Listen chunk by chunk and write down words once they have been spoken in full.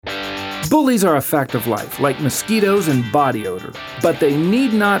Bullies are a fact of life, like mosquitoes and body odor, but they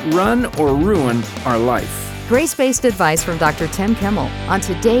need not run or ruin our life. Grace-based advice from Dr. Tim Kimmel on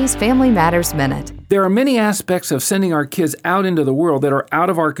today's Family Matters Minute. There are many aspects of sending our kids out into the world that are out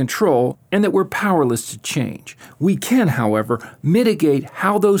of our control and that we're powerless to change. We can, however, mitigate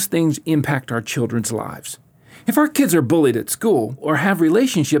how those things impact our children's lives. If our kids are bullied at school or have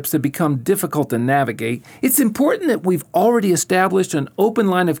relationships that become difficult to navigate, it's important that we've already established an open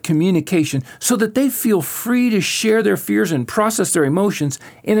line of communication so that they feel free to share their fears and process their emotions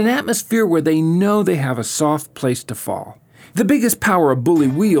in an atmosphere where they know they have a soft place to fall. The biggest power a bully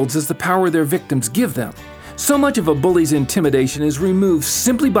wields is the power their victims give them. So much of a bully's intimidation is removed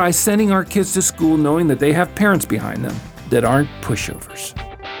simply by sending our kids to school knowing that they have parents behind them that aren't pushovers.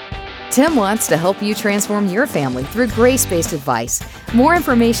 Tim wants to help you transform your family through grace-based advice. More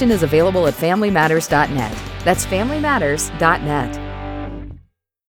information is available at FamilyMatters.net. That's FamilyMatters.net.